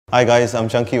Hi guys, I'm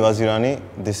Chunky Vazirani.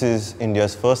 This is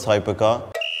India's first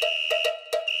hypercar.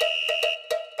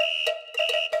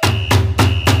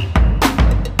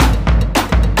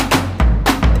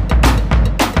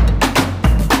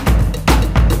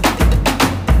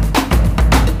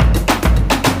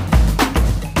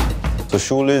 So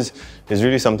Shul is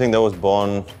really something that was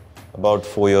born about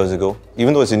 4 years ago.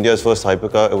 Even though it's India's first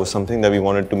hypercar, it was something that we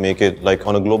wanted to make it like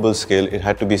on a global scale. It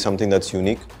had to be something that's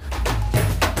unique.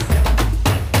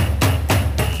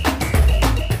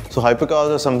 So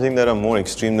hypercars are something that are more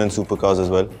extreme than supercars as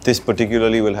well. This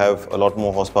particularly will have a lot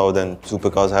more horsepower than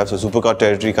supercars have. So supercar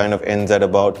territory kind of ends at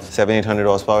about 700-800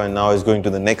 horsepower and now is going to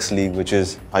the next league, which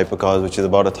is hypercars, which is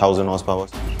about 1,000 horsepower.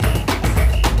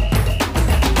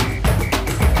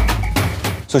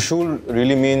 So Shul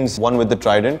really means one with the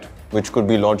trident, which could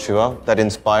be Lord Shiva, that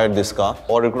inspired this car.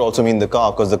 Or it could also mean the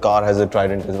car, because the car has a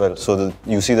trident as well. So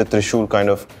you see the Trishul kind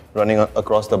of running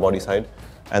across the body side.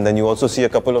 And then you also see a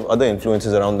couple of other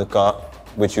influences around the car,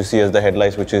 which you see as the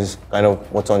headlights, which is kind of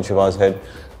what's on Shiva's head.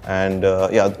 And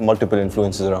yeah, multiple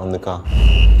influences around the car.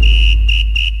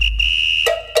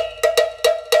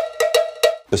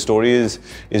 The story is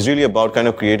really about kind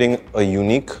of creating a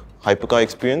unique hypercar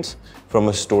experience from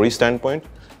a story standpoint.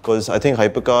 Because I think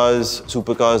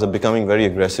supercars are becoming very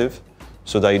aggressive.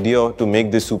 So the idea to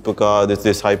make this supercar,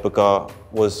 this hypercar,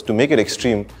 was to make it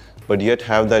extreme, but yet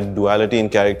have that duality in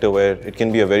character where it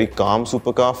can be a very calm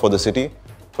supercar for the city,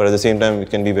 but at the same time it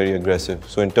can be very aggressive.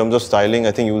 So in terms of styling,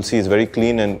 I think you will see it's very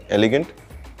clean and elegant,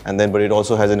 but it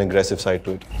also has an aggressive side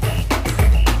to it.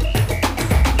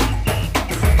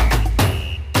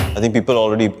 I think people are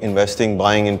already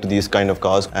buying into these kind of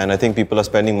cars, and I think people are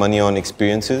spending money on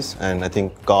experiences, and I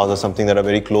think cars are something that are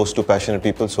very close to passionate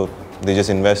people, so they just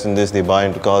invest in this, they buy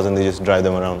into cars and they just drive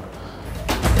them around.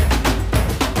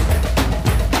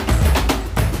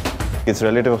 It's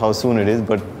relative how soon it is,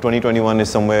 but 2021 is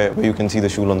somewhere where you can see the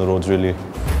Shul on the roads really.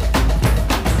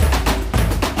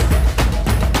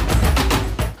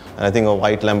 And I think a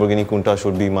white Lamborghini Countach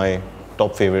would be my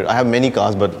top favorite. I have many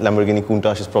cars, but Lamborghini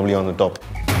Countach is probably on the top.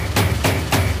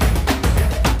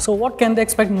 So what can they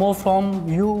expect more from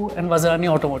you and Vazirani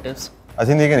Automotives? I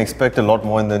think they can expect a lot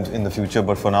more in the future,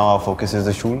 but for now our focus is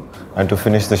the Shul and to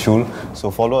finish the Shul.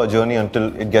 So follow our journey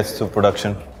until it gets to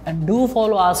production. And do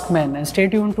follow AskMen and stay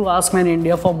tuned to AskMen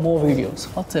India for more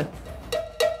videos. That's it.